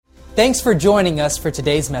Thanks for joining us for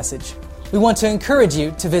today's message. We want to encourage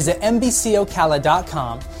you to visit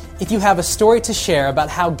mbcocala.com if you have a story to share about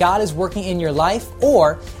how God is working in your life,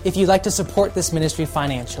 or if you'd like to support this ministry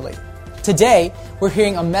financially. Today, we're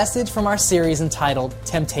hearing a message from our series entitled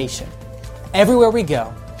Temptation. Everywhere we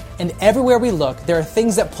go and everywhere we look, there are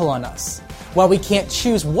things that pull on us. While we can't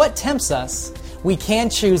choose what tempts us, we can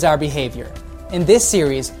choose our behavior. In this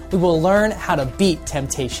series, we will learn how to beat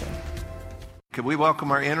temptation. Could we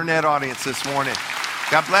welcome our internet audience this morning?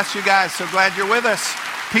 God bless you guys. So glad you're with us.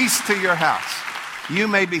 Peace to your house. You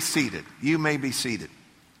may be seated. You may be seated.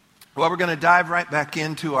 Well, we're going to dive right back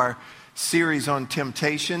into our series on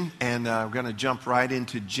temptation, and we're going to jump right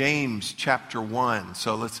into James chapter 1.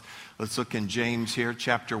 So let's look in James here,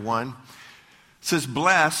 chapter 1. It says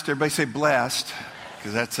blessed. Everybody say blessed,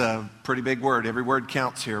 because that's a pretty big word. Every word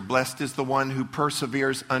counts here. Blessed is the one who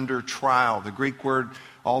perseveres under trial. The Greek word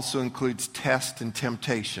also includes test and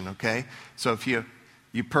temptation, okay? So if you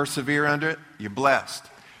persevere under it, you're blessed.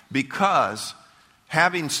 Because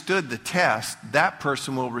having stood the test, that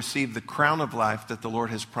person will receive the crown of life that the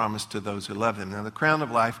Lord has promised to those who love him. Now, the crown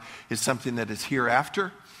of life is something that is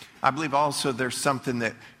hereafter. I believe also there's something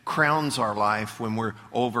that crowns our life when we're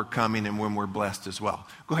overcoming and when we're blessed as well.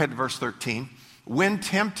 Go ahead to verse 13. When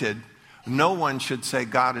tempted, no one should say,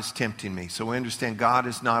 God is tempting me. So we understand God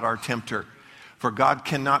is not our tempter. For God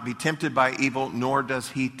cannot be tempted by evil, nor does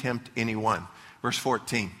he tempt anyone. Verse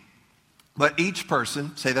 14. But each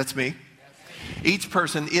person, say that's me. Each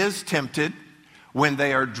person is tempted when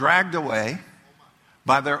they are dragged away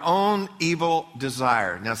by their own evil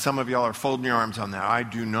desire. Now some of y'all are folding your arms on that. I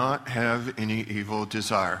do not have any evil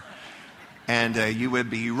desire. And you would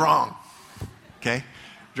be wrong. Okay?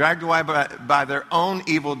 Dragged away by their own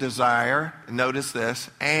evil desire, notice this,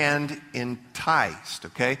 and enticed,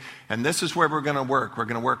 okay? And this is where we're going to work. We're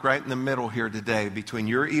going to work right in the middle here today between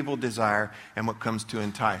your evil desire and what comes to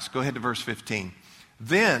entice. Go ahead to verse 15.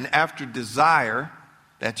 Then, after desire,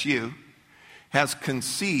 that's you, has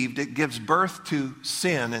conceived, it gives birth to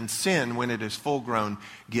sin, and sin, when it is full grown,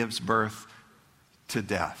 gives birth to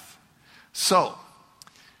death. So,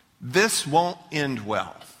 this won't end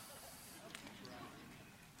well.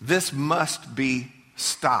 This must be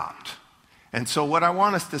stopped. And so what I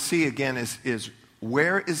want us to see again is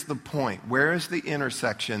where is the point? Where is the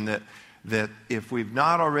intersection that if we've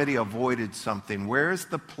not already avoided something, where is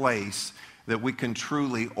the place that we can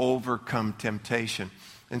truly overcome temptation?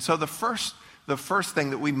 And so the first thing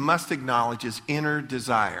that we must acknowledge is inner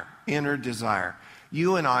desire. Inner desire.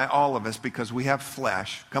 You and I, all of us, because we have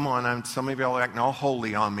flesh. Come on, some of y'all are acting all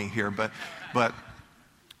holy on me here, but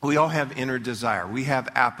we all have inner desire. We have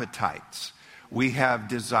appetites. We have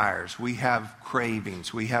desires. We have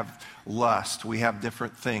cravings. We have lust. We have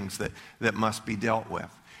different things that must be dealt with.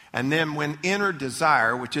 And then when inner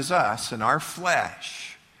desire, which is us and our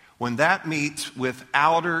flesh, when that meets with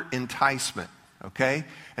outer enticement, okay?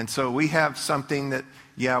 And so we have something that,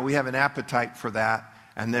 we have an appetite for that,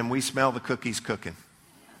 and then we smell the cookies cooking,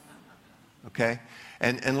 okay?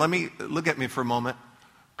 And let me, look at me for a moment.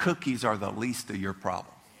 Cookies are the least of your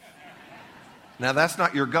problem. Now, that's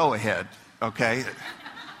not your go-ahead, okay,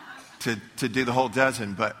 to do the whole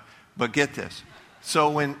dozen, but get this. So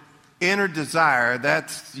when inner desire,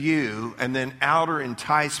 that's you, and then outer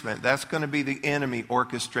enticement, that's going to be the enemy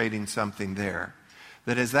orchestrating something there.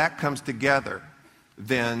 That as that comes together,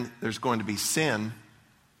 then there's going to be sin,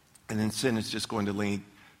 and then sin is just going to lead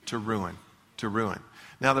to ruin.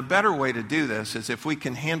 Now, the better way to do this is if we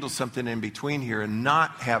can handle something in between here and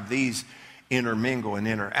not have these intermingle and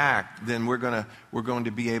interact, then we're going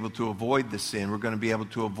to be able to avoid the sin. We're going to be able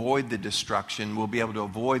to avoid the destruction. We'll be able to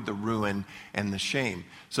avoid the ruin and the shame.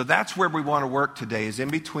 So that's where we want to work today, is in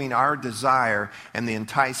between our desire and the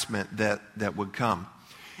enticement that would come.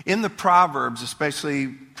 In the Proverbs, especially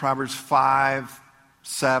Proverbs 5,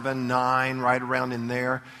 7, 9, right around in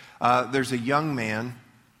there, there's a young man,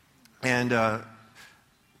 and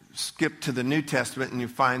skip to the New Testament and you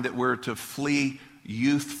find that we're to flee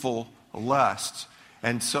youthful lusts.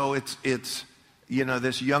 And so it's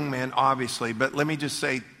this young man, obviously, but let me just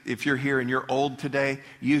say, if you're here and you're old today,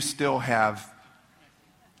 you still have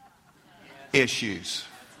issues.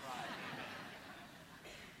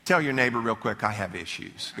 Tell your neighbor real quick, I have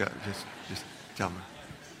issues. Go, just tell me.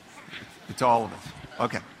 It's all of us.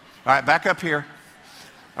 Okay. All right, back up here.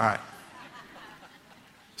 All right.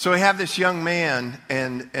 So we have this young man,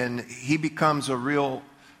 and he becomes a real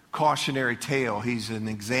cautionary tale. He's an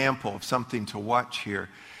example of something to watch here.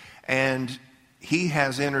 And he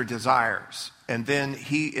has inner desires. And then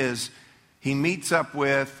he is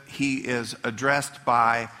addressed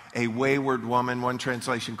by a wayward woman. One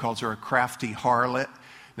translation calls her a crafty harlot.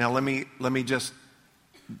 Now let me just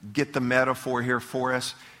get the metaphor here for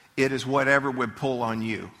us. It is whatever would pull on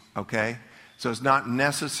you, okay? So it's not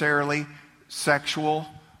necessarily sexual,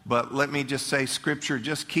 but let me just say Scripture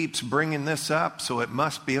just keeps bringing this up, so it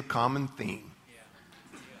must be a common theme.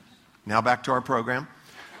 Now back to our program.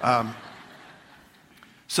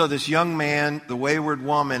 So this young man, the wayward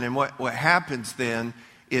woman, and what happens then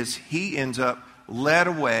is he ends up led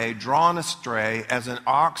away, drawn astray, as an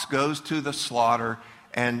ox goes to the slaughter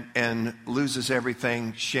and loses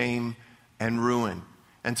everything, shame and ruin.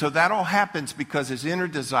 And so that all happens because his inner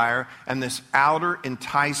desire and this outer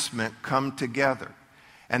enticement come together.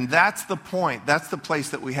 And that's the point. That's the place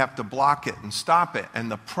that we have to block it and stop it.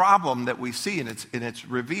 And the problem that we see, and it's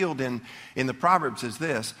revealed in the Proverbs, is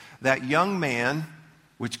this: that young man,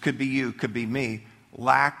 which could be you, could be me,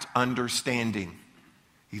 lacked understanding.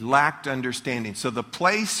 He lacked understanding. So the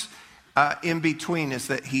place in between is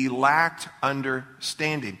that he lacked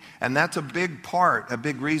understanding. And that's a big part, a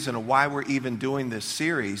big reason of why we're even doing this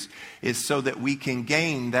series, is so that we can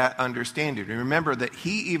gain that understanding. And remember that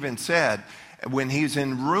he even said, when he's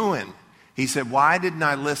in ruin, he said, why didn't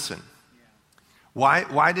I listen?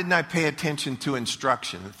 Why didn't I pay attention to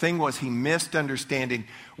instruction? The thing was, he missed understanding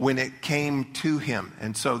when it came to him.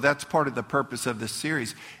 And so that's part of the purpose of this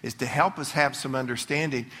series, is to help us have some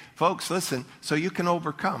understanding. Folks, listen, so you can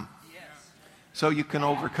overcome. So you can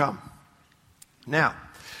overcome. Now,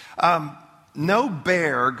 no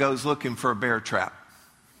bear goes looking for a bear trap.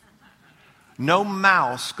 No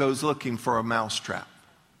mouse goes looking for a mouse trap.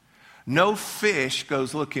 No fish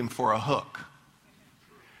goes looking for a hook.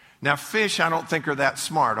 Now, fish I don't think are that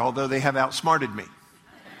smart, although they have outsmarted me.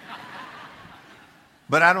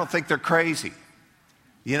 But I don't think they're crazy.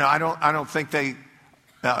 You know, I don't think they,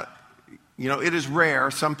 it is rare.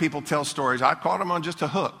 Some people tell stories. I caught them on just a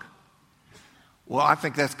hook. Well, I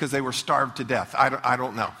think that's because they were starved to death. I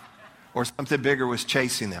don't know. Or something bigger was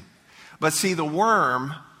chasing them. But see, the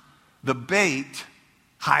worm, the bait,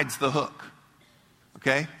 hides the hook.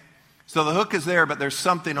 Okay? So the hook is there, but there's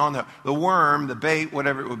something on the worm, the bait,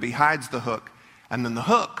 whatever it would be, hides the hook. And then the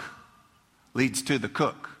hook leads to the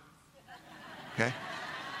cook. Okay?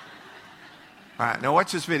 All right, now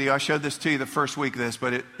watch this video. I showed this to you the first week of this,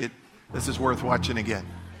 but this is worth watching again.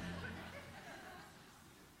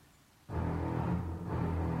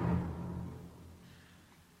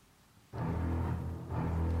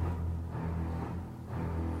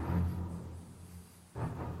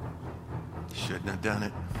 Shouldn't have done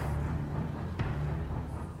it.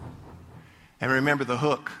 And remember, the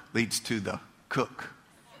hook leads to the cook.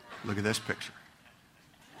 Look at this picture.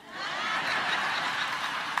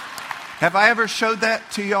 Have I ever showed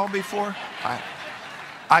that to y'all before?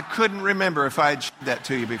 I couldn't remember if I had showed that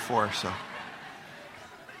to you before. So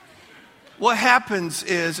what happens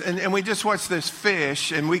is, and we just watched this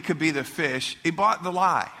fish, and we could be the fish. He bought the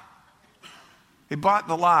lie. He bought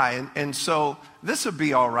the lie, and so this would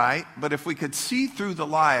be all right, but if we could see through the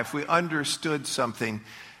lie, if we understood something,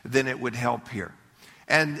 then it would help here.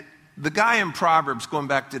 And the guy in Proverbs, going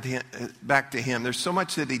back to him, there's so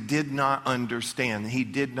much that he did not understand. He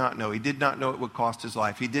did not know. He did not know it would cost his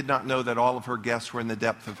life. He did not know that all of her guests were in the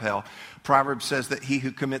depth of hell. Proverbs says that he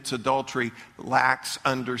who commits adultery lacks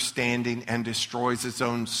understanding and destroys his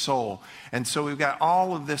own soul. And so we've got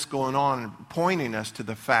all of this going on, pointing us to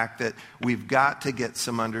the fact that we've got to get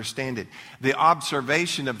some understanding. The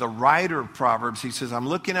observation of the writer of Proverbs, he says, I'm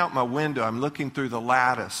looking out my window, I'm looking through the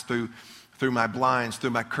lattice, through my blinds, through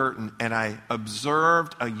my curtain, and I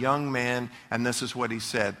observed a young man, and this is what he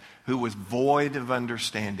said, who was void of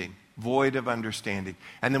understanding. Void of understanding.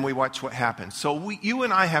 And then we watch what happens. So you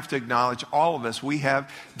and I have to acknowledge, all of us, we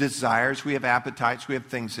have desires, we have appetites, we have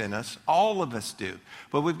things in us. All of us do.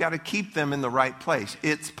 But we've got to keep them in the right place.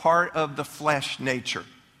 It's part of the flesh nature.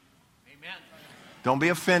 Amen. Don't be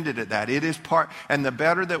offended at that. It is part, and the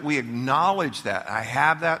better that we acknowledge that, I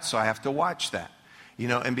have that, so I have to watch that.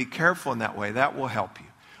 And be careful in that way. That will help you.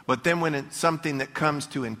 But then when it's something that comes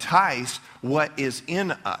to entice what is in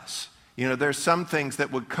us, there's some things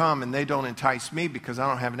that would come and they don't entice me because I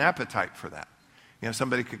don't have an appetite for that.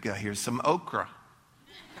 Somebody could go, here's some okra.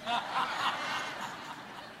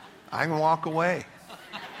 I can walk away.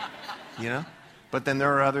 But then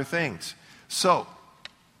there are other things. So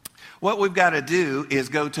what we've got to do is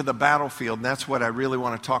go to the battlefield. And that's what I really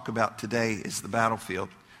want to talk about today, is the battlefield.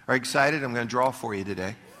 Are you excited? I'm going to draw for you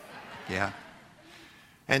today. Yeah.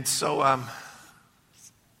 And so,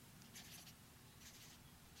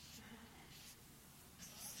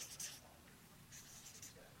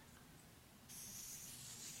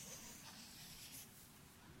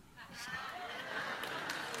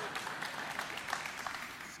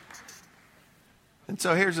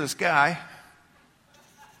 so here's this guy.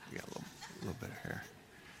 We got a little bit of hair.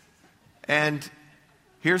 And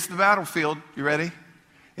here's the battlefield. You ready?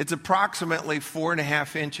 It's approximately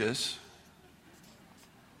 4.5 inches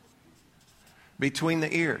between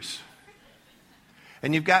the ears.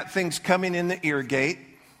 And you've got things coming in the ear gate,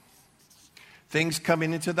 things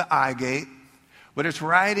coming into the eye gate, but it's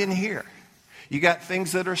right in here. You got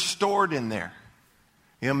things that are stored in there.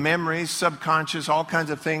 You know, memories, subconscious, all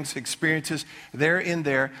kinds of things, experiences, they're in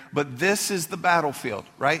there. But this is the battlefield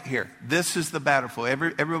right here. This is the battlefield.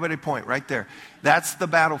 Everybody point right there. That's the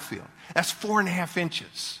battlefield. That's 4.5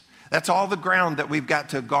 inches. That's all the ground that we've got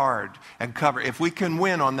to guard and cover. If we can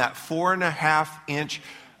win on that 4.5 inch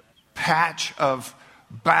patch of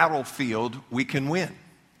battlefield, we can win.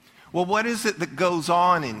 Well, what is it that goes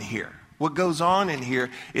on in here? What goes on in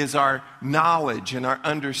here is our knowledge and our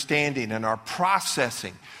understanding and our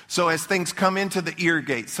processing. So as things come into the ear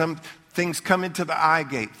gate, some things come into the eye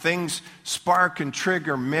gate, things spark and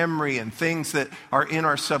trigger memory and things that are in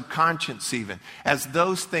our subconscious even. As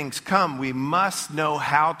those things come, we must know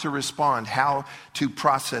how to respond, how to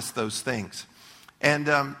process those things.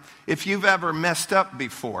 And if you've ever messed up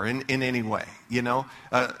before in any way, you know,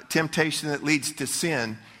 temptation that leads to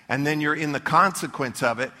sin, and then you're in the consequence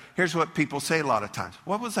of it, here's what people say a lot of times.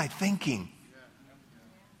 What was I thinking?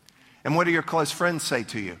 And what do your close friends say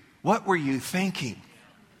to you? What were you thinking?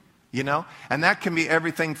 You know, and that can be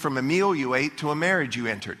everything from a meal you ate to a marriage you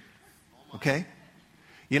entered. Okay?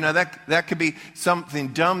 You know, that could be something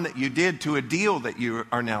dumb that you did to a deal that you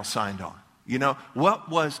are now signed on. You know, what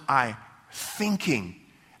was I thinking?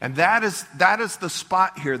 And that is the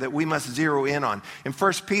spot here that we must zero in on. In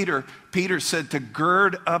 1 Peter, Peter said to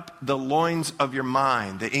gird up the loins of your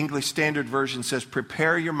mind. The English Standard Version says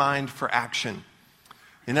prepare your mind for action.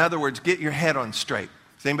 In other words, get your head on straight.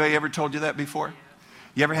 Has anybody ever told you that before?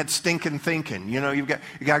 You ever had stinking thinking? You know, you got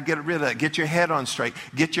to get rid of that. Get your head on straight.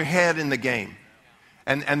 Get your head in the game.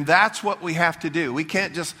 And that's what we have to do. We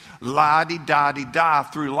can't just la-di-da-di-da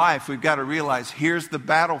through life. We've got to realize here's the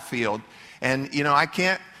battlefield. And, you know, I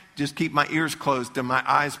can't just keep my ears closed and my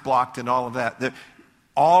eyes blocked and all of that.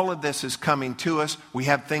 All of this is coming to us. We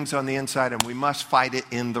have things on the inside and we must fight it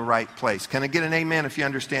in the right place. Can I get an amen if you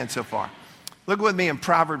understand so far? Look with me in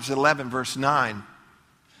Proverbs 11, verse 9.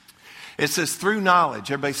 It says, through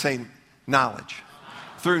knowledge, everybody say knowledge.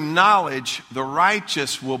 Through knowledge, the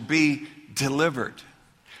righteous will be delivered.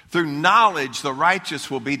 Through knowledge, the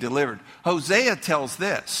righteous will be delivered. Hosea tells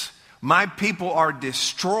this, my people are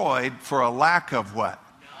destroyed for a lack of what?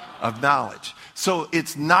 Of knowledge. So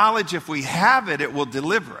it's knowledge. If we have it, it will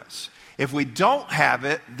deliver us. If we don't have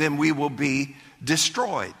it, then we will be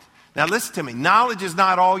destroyed. Now listen to me. Knowledge is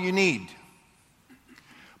not all you need.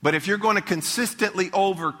 But if you're going to consistently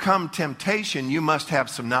overcome temptation, you must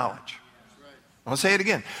have some knowledge. I'll say it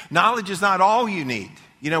again. Knowledge is not all you need.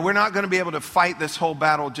 You know, we're not going to be able to fight this whole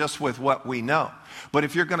battle just with what we know. But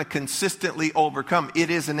if you're going to consistently overcome,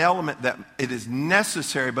 it is an element that it is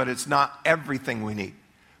necessary, but it's not everything we need.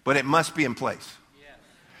 But it must be in place.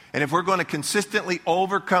 And if we're going to consistently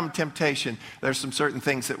overcome temptation, there's some certain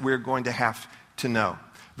things that we're going to have to know.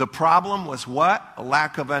 The problem was what? A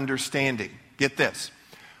lack of understanding. Get this.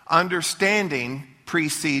 Understanding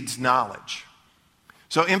precedes knowledge.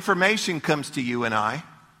 So information comes to you and I,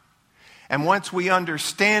 and once we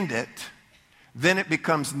understand it, then it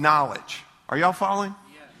becomes knowledge. Are y'all following?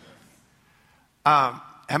 How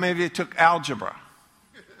many of you took algebra?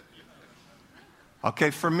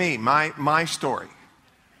 Okay, for me, my story.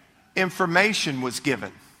 Information was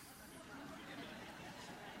given.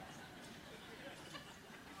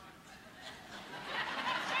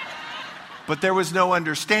 But there was no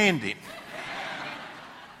understanding.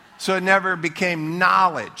 So it never became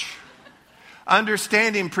knowledge.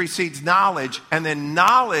 Understanding precedes knowledge, and then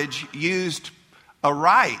knowledge used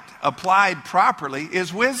aright, applied properly,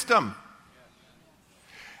 is wisdom.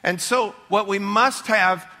 And so what we must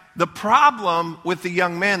have, the problem with the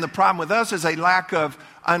young man, the problem with us is a lack of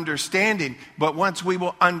understanding. But once we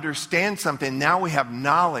will understand something, now we have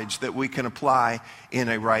knowledge that we can apply in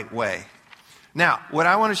a right way. Now, what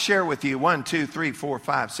I want to share with you, 1, 2, 3, 4,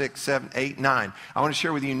 5, 6, 7, 8, 9. I want to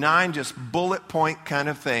share with you 9 just bullet point kind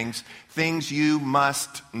of things you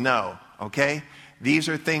must know, okay? These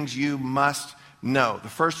are things you must know. The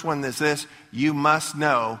first one is this: you must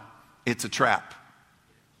know it's a trap.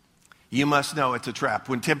 You must know it's a trap.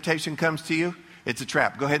 When temptation comes to you, it's a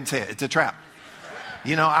trap. Go ahead and say it. It's a trap.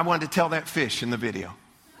 You know, I wanted to tell that fish in the video.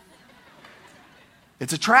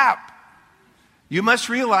 It's a trap. You must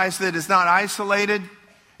realize that it's not isolated,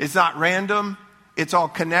 it's not random, it's all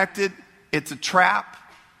connected, it's a trap.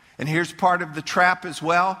 And here's part of the trap as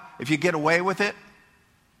well. If you get away with it,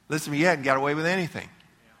 Listen to me, you hadn't got away with anything.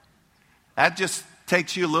 That just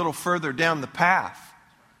takes you a little further down the path.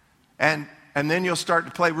 And then you'll start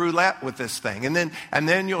to play roulette with this thing. And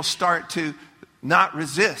then you'll start to not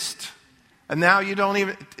resist. And now you don't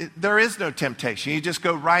even, there is no temptation. You just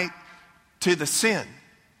go right to the sin.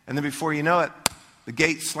 And then before you know it, the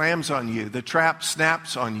gate slams on you. The trap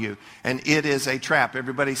snaps on you. And it is a trap.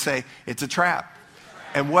 Everybody say, it's a trap.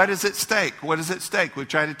 And what is at stake? What is at stake? We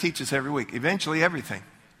try to teach us every week. Eventually everything.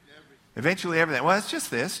 Eventually everything. Well, it's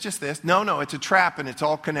just this. No, it's a trap and it's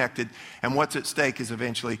all connected. And what's at stake is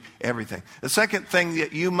eventually everything. The second thing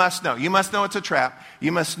that you must know it's a trap.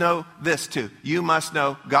 You must know this too. You must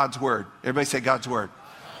know God's word. Everybody say God's word.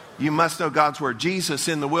 You must know God's word. Jesus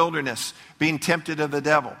in the wilderness being tempted of the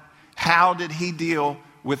devil. How did he deal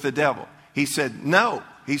with the devil? He said, no.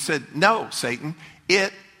 He said, no, Satan,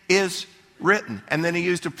 it is written. And then he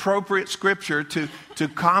used appropriate scripture to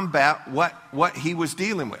combat what he was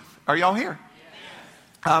dealing with. Are y'all here?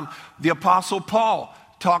 The Apostle Paul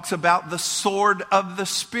talks about the sword of the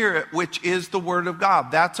Spirit, which is the Word of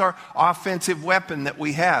God. That's our offensive weapon that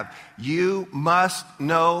we have. You must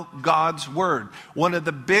know God's Word. One of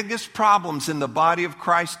the biggest problems in the body of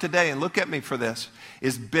Christ today, and look at me for this,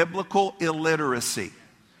 is biblical illiteracy.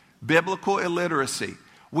 Biblical illiteracy.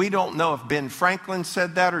 We don't know if Ben Franklin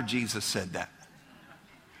said that or Jesus said that.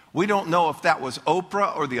 We don't know if that was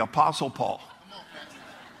Oprah or the Apostle Paul.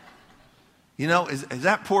 You know, is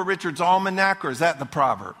that Poor Richard's Almanac or is that the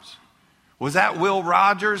Proverbs? Was that Will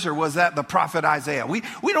Rogers or was that the prophet Isaiah? We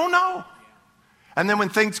don't know. And then when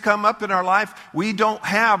things come up in our life, we don't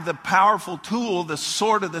have the powerful tool, the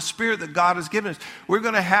sword of the Spirit that God has given us. We're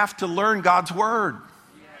going to have to learn God's Word.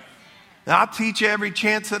 Now, I'll teach you every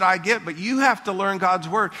chance that I get, but you have to learn God's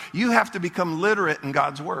Word. You have to become literate in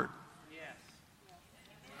God's Word.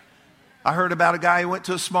 I heard about a guy who went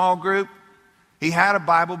to a small group. He had a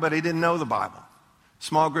Bible, but he didn't know the Bible.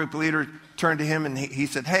 Small group leader turned to him and he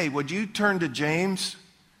said, hey, would you turn to James?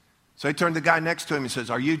 So he turned to the guy next to him and says,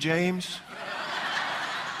 are you James?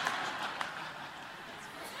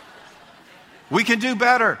 We can do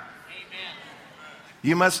better. Amen.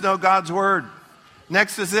 You must know God's Word.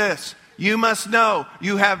 Next is this. You must know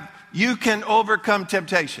you can overcome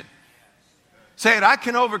temptation. Say it, I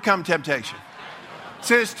can overcome temptation.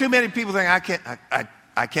 See, there's too many people think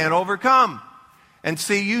I can't overcome. And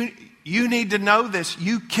see, you need to know this.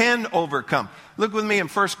 You can overcome. Look with me in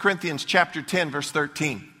 1 Corinthians chapter 10, verse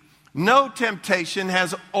 13. No temptation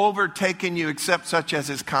has overtaken you except such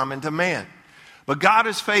as is common to man. But God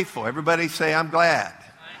is faithful. Everybody say, I'm glad.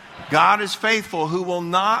 God is faithful, who will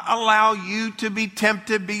not allow you to be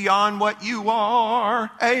tempted beyond what you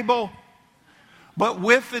are able. But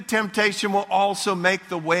with the temptation will also make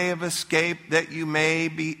the way of escape that you may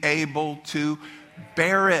be able to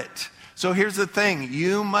bear it. So here's the thing.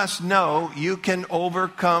 You must know you can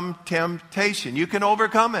overcome temptation. You can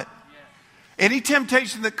overcome it. Any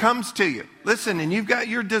temptation that comes to you. Listen, and you've got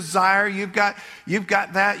your desire. You've got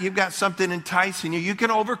that. You've got something enticing you. You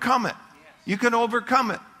can overcome it. You can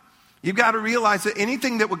overcome it. You've got to realize that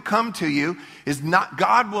anything that would come to you is not,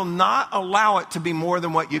 God will not allow it to be more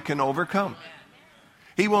than what you can overcome.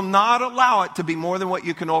 He will not allow it to be more than what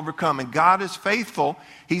you can overcome. And God is faithful.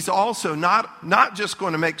 He's also not just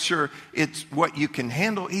going to make sure it's what you can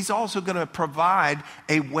handle. He's also going to provide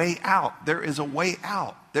a way out. There is a way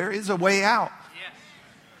out. There is a way out. Yes.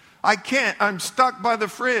 I can't. I'm stuck by the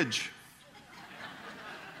fridge.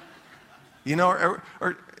 You know,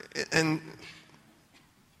 and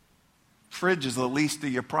fridge is the least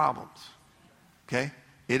of your problems. Okay?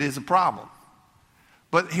 It is a problem.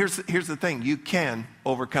 But here's the thing. You can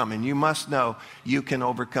overcome, and you must know you can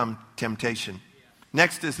overcome temptation.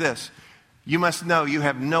 Next is this. You must know you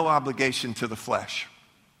have no obligation to the flesh.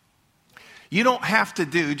 You don't have to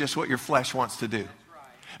do just what your flesh wants to do.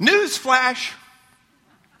 Newsflash!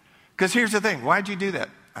 Because here's the thing. Why'd you do that?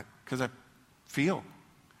 Because I feel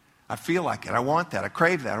like it. I want that. I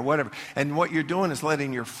crave that or whatever. And what you're doing is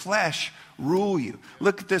letting your flesh rule you.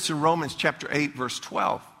 Look at this in Romans chapter 8, verse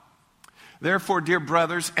 12. Therefore, dear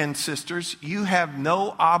brothers and sisters, you have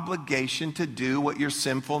no obligation to do what your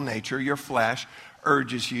sinful nature, your flesh,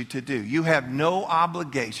 urges you to do. You have no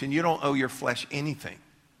obligation. You don't owe your flesh anything.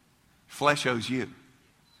 Flesh owes you.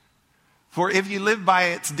 For if you live by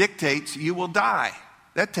its dictates, you will die.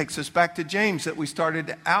 That takes us back to James that we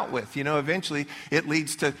started out with. You know, eventually it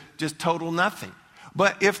leads to just total nothing.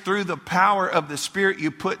 But if through the power of the Spirit you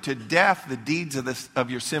put to death the deeds of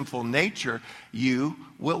your sinful nature, you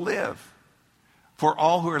will live. For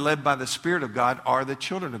all who are led by the Spirit of God are the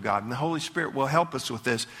children of God. And the Holy Spirit will help us with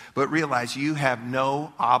this. But realize you have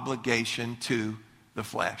no obligation to the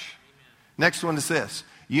flesh. Amen. Next one is this.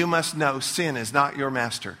 You must know sin is not your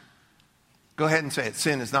master. Go ahead and say it.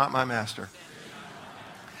 Sin is not my master.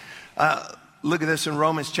 Look at this in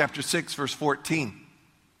Romans chapter 6, verse 14.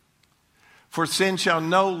 For sin shall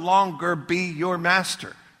no longer be your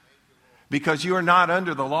master, because you are not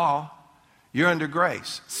under the law, you're under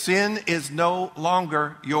grace. Sin is no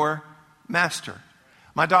longer your master.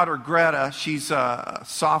 My daughter Greta, she's a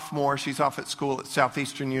sophomore. She's off at school at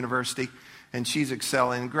Southeastern University, and she's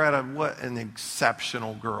excelling. Greta, what an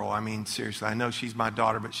exceptional girl. I mean, seriously, I know she's my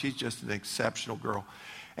daughter, but she's just an exceptional girl.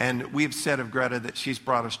 And we've said of Greta that she's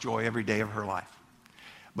brought us joy every day of her life.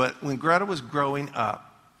 But when Greta was growing up,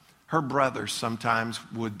 her brothers sometimes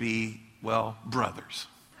would be, well, brothers.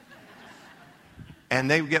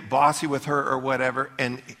 And they would get bossy with her or whatever.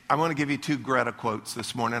 And I want to give you 2 Greta quotes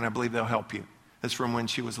this morning, and I believe they'll help you. That's from when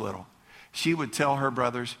she was little. She would tell her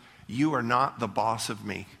brothers, "You are not the boss of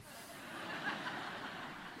me."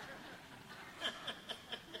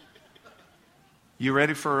 You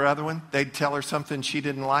ready for her other one? They'd tell her something she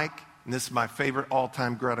didn't like. And this is my favorite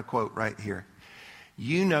all-time Greta quote right here.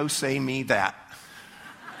 "You know, say me that."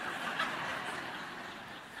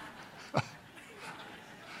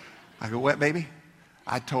 I go, "What, baby?"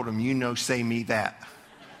 I told him, "You know, say me that."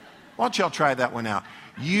 Why don't y'all try that one out?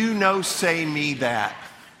 You know, say me that.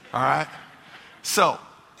 All right? So,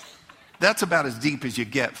 that's about as deep as you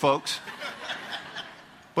get, folks.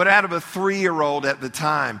 But out of a 3-year-old at the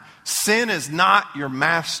time, sin is not your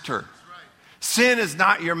master. Sin is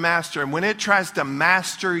not your master. And when it tries to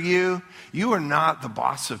master you, you are not the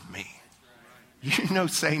boss of me. You know,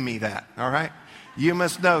 say me that. All right? You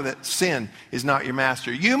must know that sin is not your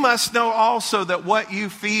master. You must know also that what you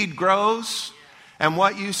feed grows and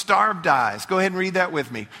what you starve dies. Go ahead and read that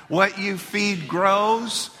with me. What you feed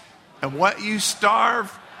grows and what you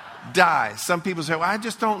starve dies. Some people say, "Well, I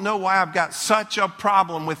just don't know why I've got such a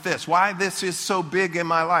problem with this. Why this is so big in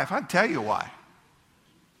my life." I'll tell you why.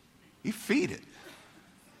 You feed it.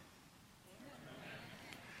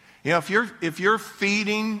 You know, if you're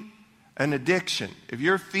feeding an addiction, if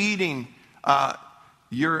you're feeding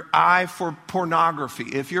your eye for pornography,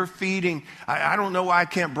 if you're feeding, I don't know why I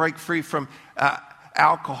can't break free from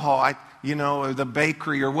alcohol, or the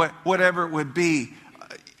bakery or whatever it would be.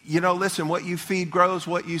 Listen, what you feed grows,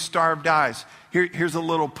 what you starve dies. Here's a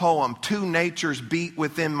little poem. 2 natures beat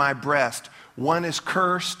within my breast. One is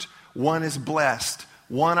cursed, one is blessed.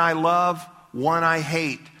 One I love, one I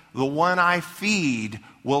hate. The one I feed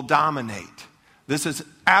will dominate. This is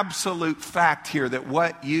absolute fact here, that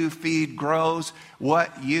what you feed grows,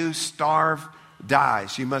 what you starve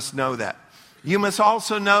dies. You must know that. You must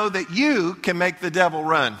also know that you can make the devil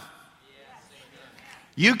run.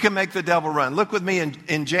 You can make the devil run. Look with me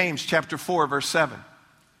in James chapter 4, verse 7.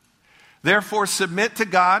 Therefore, submit to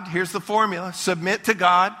God. Here's the formula. Submit to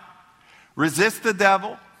God. Resist the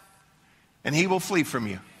devil, and he will flee from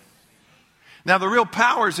you. Now, the real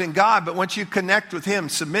power is in God, but once you connect with him,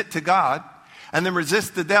 submit to God, and then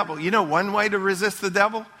resist the devil. You know one way to resist the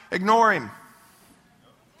devil? Ignore him.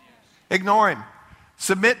 Ignore him.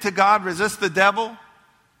 Submit to God, resist the devil,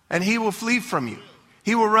 and he will flee from you.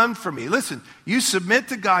 He will run from you. Listen, you submit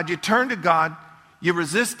to God, you turn to God, you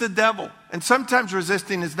resist the devil. And sometimes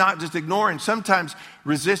resisting is not just ignoring. Sometimes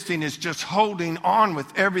resisting is just holding on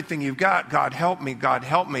with everything you've got. God help me, God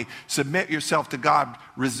help me. Submit yourself to God,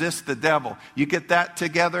 resist the devil. You get that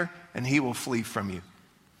together, and he will flee from you.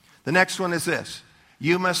 The next one is this.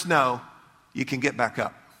 You must know you can get back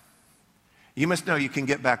up. You must know you can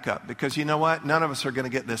get back up, because you know what? None of us are going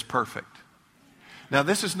to get this perfect. Now,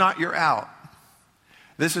 this is not your out.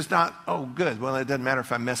 This is not, oh, good. Well, it doesn't matter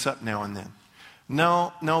if I mess up now and then.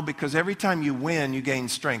 No, because every time you win, you gain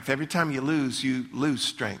strength. Every time you lose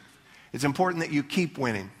strength. It's important that you keep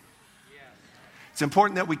winning. It's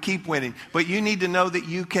important that we keep winning. But you need to know that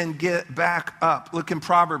you can get back up. Look in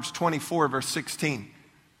Proverbs 24, verse 16.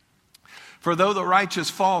 For though the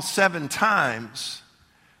righteous fall 7 times,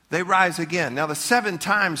 they rise again. Now, the 7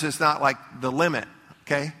 times is not like the limit,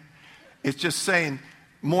 okay? It's just saying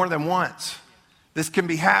more than once. This can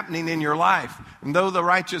be happening in your life. And though the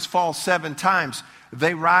righteous fall 7 times,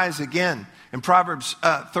 they rise again. In Proverbs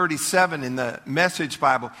 37 in the Message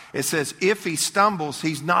Bible, it says, if he stumbles,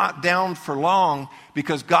 he's not down for long,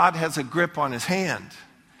 because God has a grip on his hand.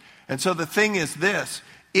 And so the thing is this,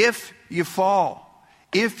 if you fall,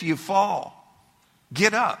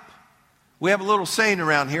 get up. We have a little saying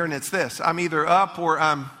around here, and it's this, I'm either up or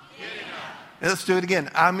I'm getting up. Let's do it again.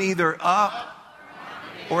 I'm either up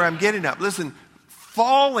or I'm getting up. Listen,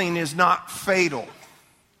 falling is not fatal.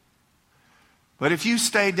 But if you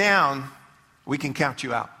stay down, we can count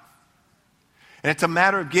you out. And it's a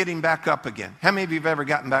matter of getting back up again. How many of you have ever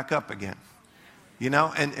gotten back up again? You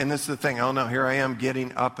know, and this is the thing. Oh no, here I am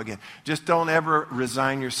getting up again. Just don't ever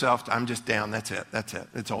resign yourself to, I'm just down. That's it.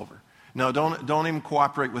 It's over. No, don't even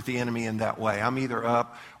cooperate with the enemy in that way. I'm either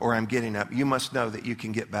up or I'm getting up. You must know that you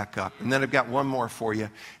can get back up. And then I've got one more for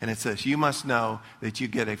you, and it says, you must know that you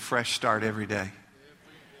get a fresh start every day.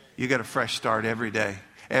 You get a fresh start every day.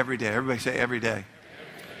 Every day. Everybody say every day.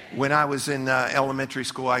 When I was in elementary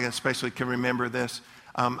school, I especially can remember this.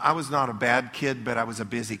 I was not a bad kid, but I was a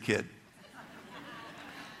busy kid.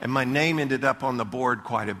 And my name ended up on the board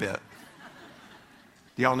quite a bit.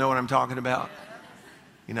 Do y'all know what I'm talking about?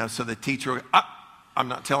 You know, so the teacher would, I'm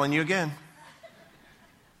not telling you again.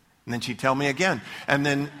 And then she'd tell me again. And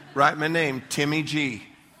then write my name, Timmy G.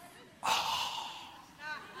 Oh.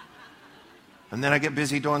 And then I get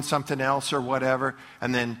busy doing something else or whatever.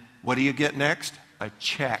 And then what do you get next? A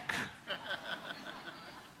check.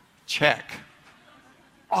 Check.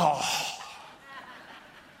 Oh.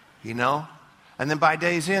 You know? And then by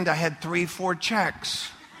day's end, I had 3-4 checks.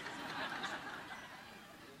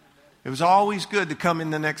 It was always good to come in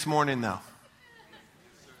the next morning, though.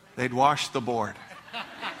 They'd wash the board.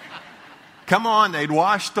 Come on, they'd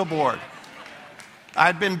wash the board.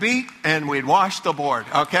 I'd been beat, and we'd wash the board,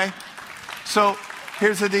 okay? So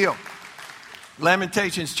here's the deal.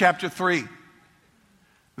 Lamentations chapter 3.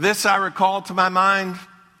 This I recall to my mind,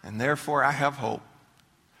 and therefore I have hope.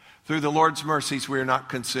 Through the Lord's mercies we are not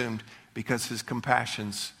consumed, because his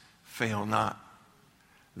compassions fail not.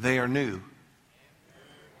 They are new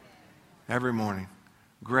every morning.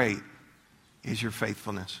 Great is your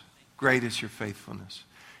faithfulness. Great is your faithfulness.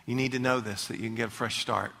 You need to know this, that you can get a fresh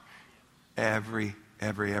start every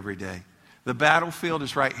day. The battlefield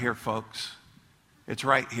is right here, folks. It's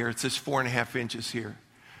right here. It's this 4.5 inches here.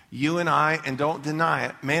 You and I, and don't deny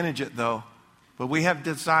it, manage it though. But we have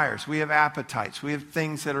desires, we have appetites, we have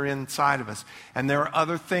things that are inside of us. And there are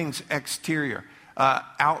other things exterior,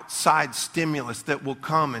 outside stimulus that will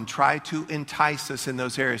come and try to entice us in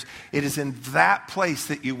those areas. It is in that place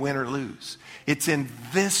that you win or lose. It's in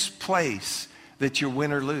this place that you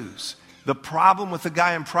win or lose. The problem with the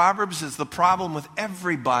guy in Proverbs is the problem with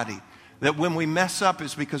everybody. That when we mess up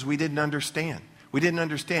is because we didn't understand. We didn't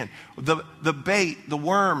understand. The bait, the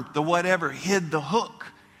worm, the whatever hid the hook.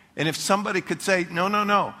 And if somebody could say,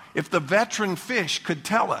 no. If the veteran fish could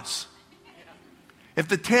tell us, if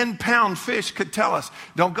the 10-pound fish could tell us,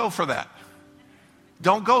 don't go for that.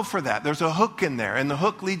 Don't go for that. There's a hook in there, and the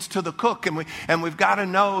hook leads to the cook. And we've got to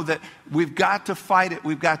know that we've got to fight it.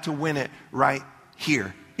 We've got to win it right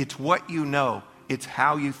here. It's what you know. It's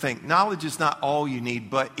how you think. Knowledge is not all you need,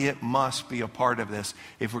 but it must be a part of this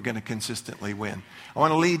if we're going to consistently win. I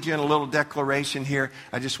want to lead you in a little declaration here.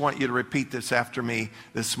 I just want you to repeat this after me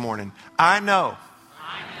this morning. I know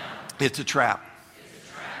it's a trap.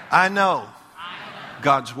 I know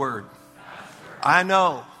God's word. I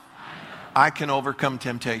know I can overcome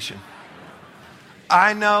temptation.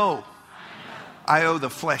 I know I owe the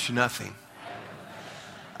flesh nothing.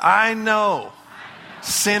 I know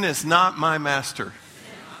sin is not my master.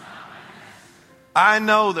 I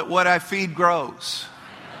know that what I feed grows,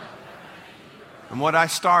 and what I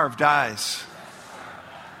starve dies.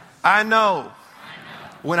 I know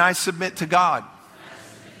when I submit to God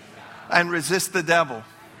and resist the devil,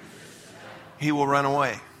 he will run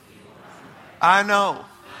away. I know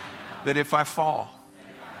that if I fall,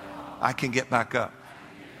 I can get back up.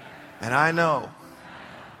 And I know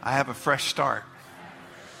I have a fresh start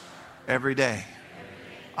every day.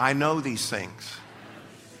 I know these things.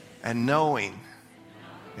 And knowing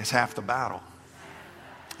is half the battle.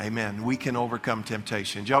 Amen. We can overcome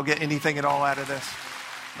temptation. Did y'all get anything at all out of this?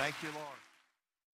 Thank you, Lord.